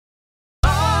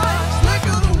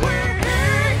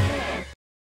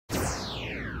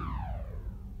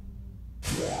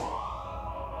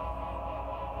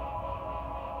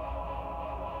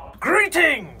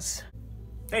Greetings!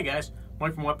 Hey guys,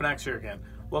 Mike from Weeeeek here again.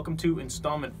 Welcome to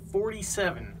installment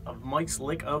 47 of Mike's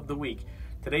Lick of the Week.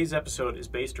 Today's episode is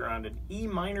based around an E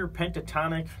minor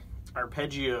pentatonic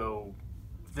arpeggio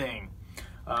thing.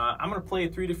 I'm going to play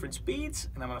at 3 different speeds,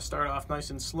 and I'm going to start off nice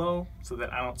and slow so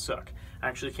that I don't suck. I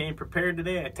actually came prepared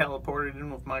today. I teleported in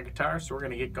with my guitar, so we're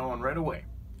going to get going right away.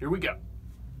 Here we go.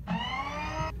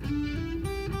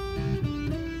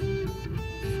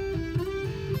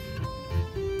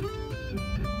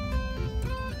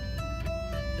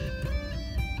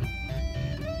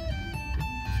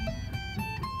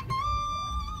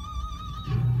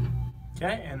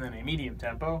 Okay, and then a medium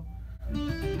tempo.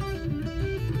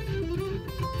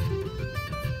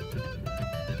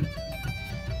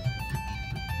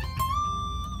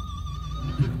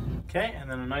 Okay,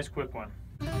 and then a nice quick one.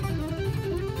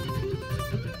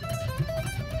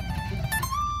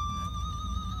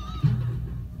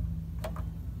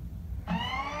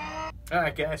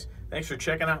 Alright guys, thanks for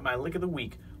checking out my Lick of the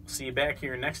Week. We'll see you back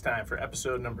here next time for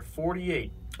episode number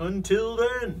 48. Until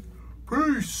then,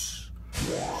 peace!